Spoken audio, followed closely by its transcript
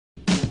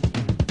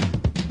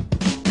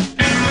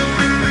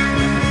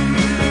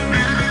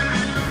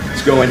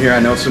Let's go in here. I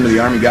know some of the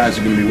Army guys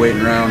are going to be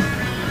waiting around.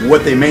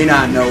 What they may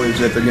not know is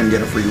that they're going to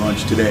get a free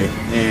lunch today,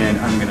 and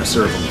I'm going to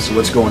serve them. So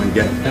let's go in and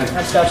get them.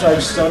 I'm Staff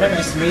Sergeant Sisota.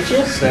 Nice to meet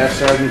you. Staff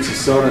Sergeant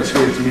Sisota. It's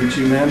great to meet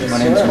you, man. My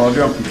name is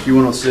Mojo. I'm from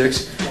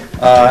Q106.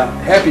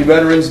 Happy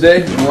Veterans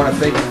Day. We want to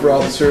thank you for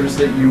all the service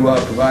that you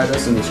provide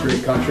us in this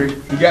great country.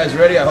 You guys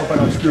ready? I hope I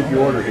don't screw up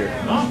your order here.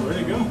 Oh,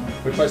 ready to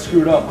go. If I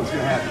screwed up, what's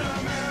going to happen?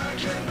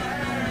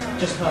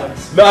 Just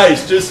hugs.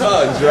 Nice, just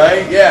hugs,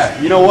 right?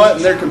 Yeah. You know what?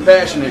 And they're a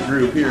compassionate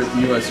group here at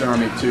the U.S.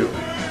 Army, too.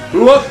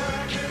 Who up?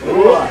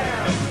 Who up?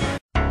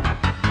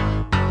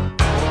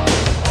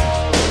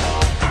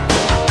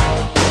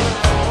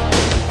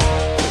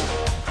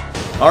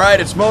 All right,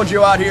 it's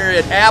Mojo out here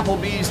at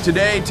Applebee's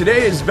today.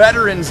 Today is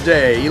Veterans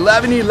Day,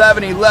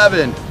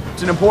 11/11/11.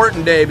 It's an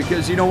important day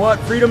because you know what?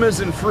 Freedom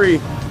isn't free.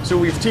 So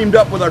we've teamed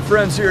up with our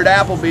friends here at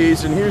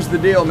Applebee's, and here's the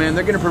deal, man.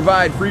 They're going to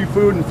provide free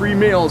food and free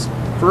meals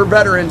for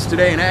veterans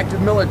today in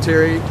active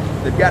military.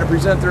 They've got to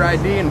present their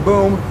ID, and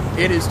boom,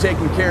 it is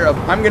taken care of.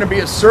 I'm going to be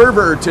a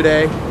server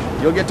today.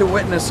 You'll get to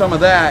witness some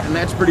of that, and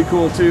that's pretty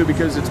cool too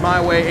because it's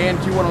my way and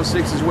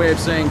Q106's way of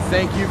saying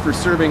thank you for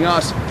serving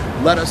us.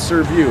 Let us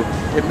serve you,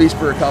 at least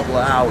for a couple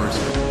of hours.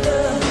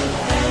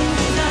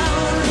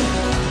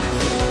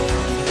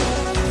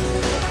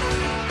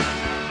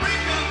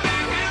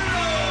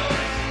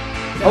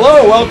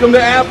 Hello, welcome to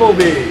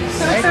Applebee's.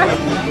 Thank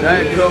you.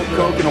 Diet Coke,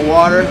 Coke, and a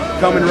water.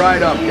 Coming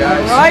right up,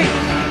 guys. All right.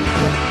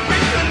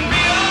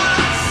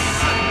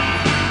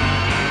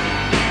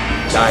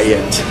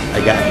 Diet. I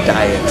got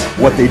diet.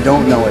 What they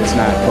don't know is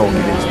not Coke,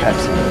 it is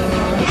Pepsi.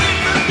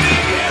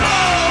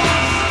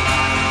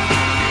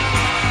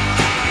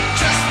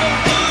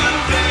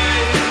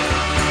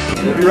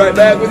 We'll be right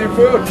back with your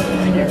food.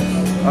 Thank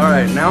you. All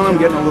right, now I'm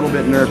getting a little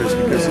bit nervous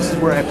because this is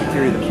where I have to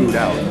carry the food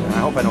out. I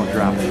hope I don't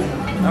drop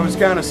it. I was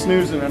kind of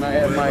snoozing and I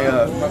had my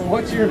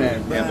what's your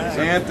name?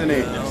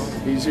 Anthony.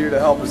 He's here to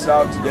help us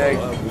out today.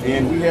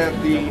 And we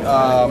have the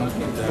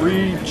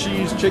free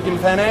cheese chicken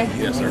penne.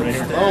 Yes, sir. Right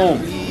here.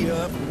 Boom.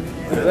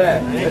 Look at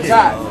that. It's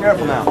hot.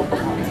 Careful now.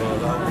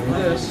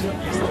 This.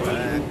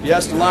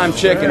 Yes, the lime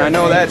chicken. I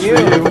know that's for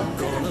you.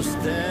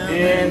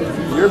 And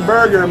your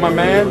burger, my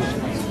man.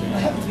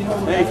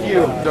 Thank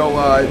you. So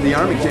the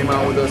Army came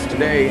out with us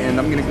today, and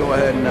I'm going to go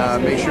ahead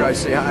and make sure I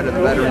say hi to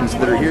the veterans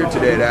that are here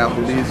today at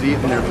Applebee's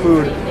eating their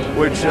food,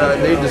 which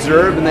they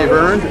deserve and they've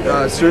earned.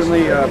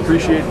 Certainly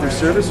appreciate their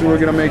service, and we're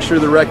going to make sure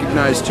they're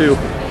recognized too.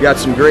 We got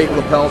some great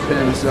lapel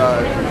pins,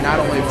 not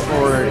only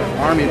for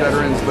Army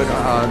veterans, but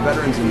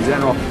veterans in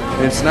general.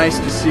 And it's nice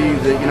to see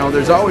that, you know,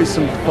 there's always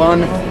some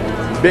fun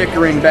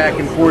bickering back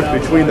and forth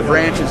between the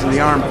branches of the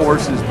armed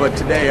forces, but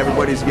today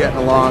everybody's getting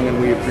along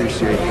and we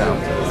appreciate them.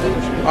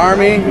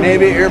 Army,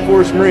 Navy, Air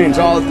Force, Marines,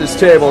 all at this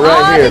table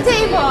right here. All the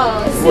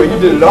tables. Boy, you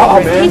did it all,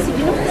 man.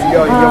 There you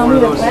go, you get one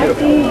of those too.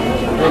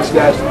 Thanks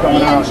guys for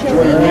coming out.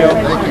 Enjoy your meal.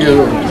 Thank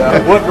you.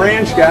 What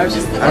branch, guys?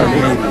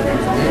 Army.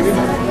 Navy?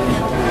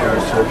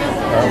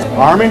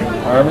 Army?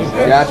 Army.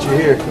 Got you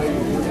here.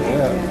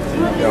 Yeah.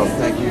 There you go.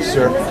 Thank you,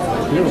 sir.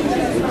 Thank you.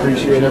 We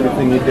appreciate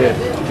everything you did.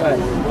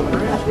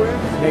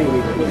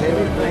 Navy.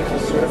 Thank you,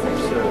 sir.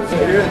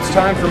 Here, it's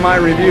time for my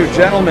review.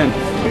 Gentlemen,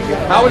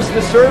 how was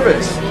the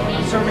service?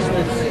 The service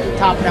was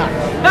top notch.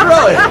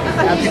 Really?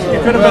 You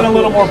could have been a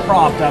little more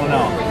prompt, I don't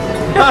know.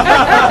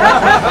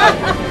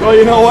 Well,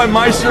 you know what?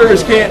 My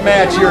service can't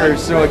match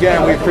yours. So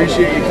again, we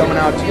appreciate you coming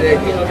out today.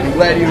 I'm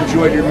glad you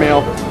enjoyed your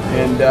meal,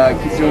 and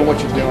keep doing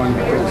what you're doing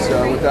because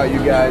without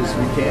you guys,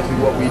 we can't do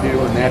what we do,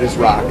 and that is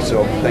rock.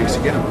 So thanks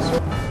again.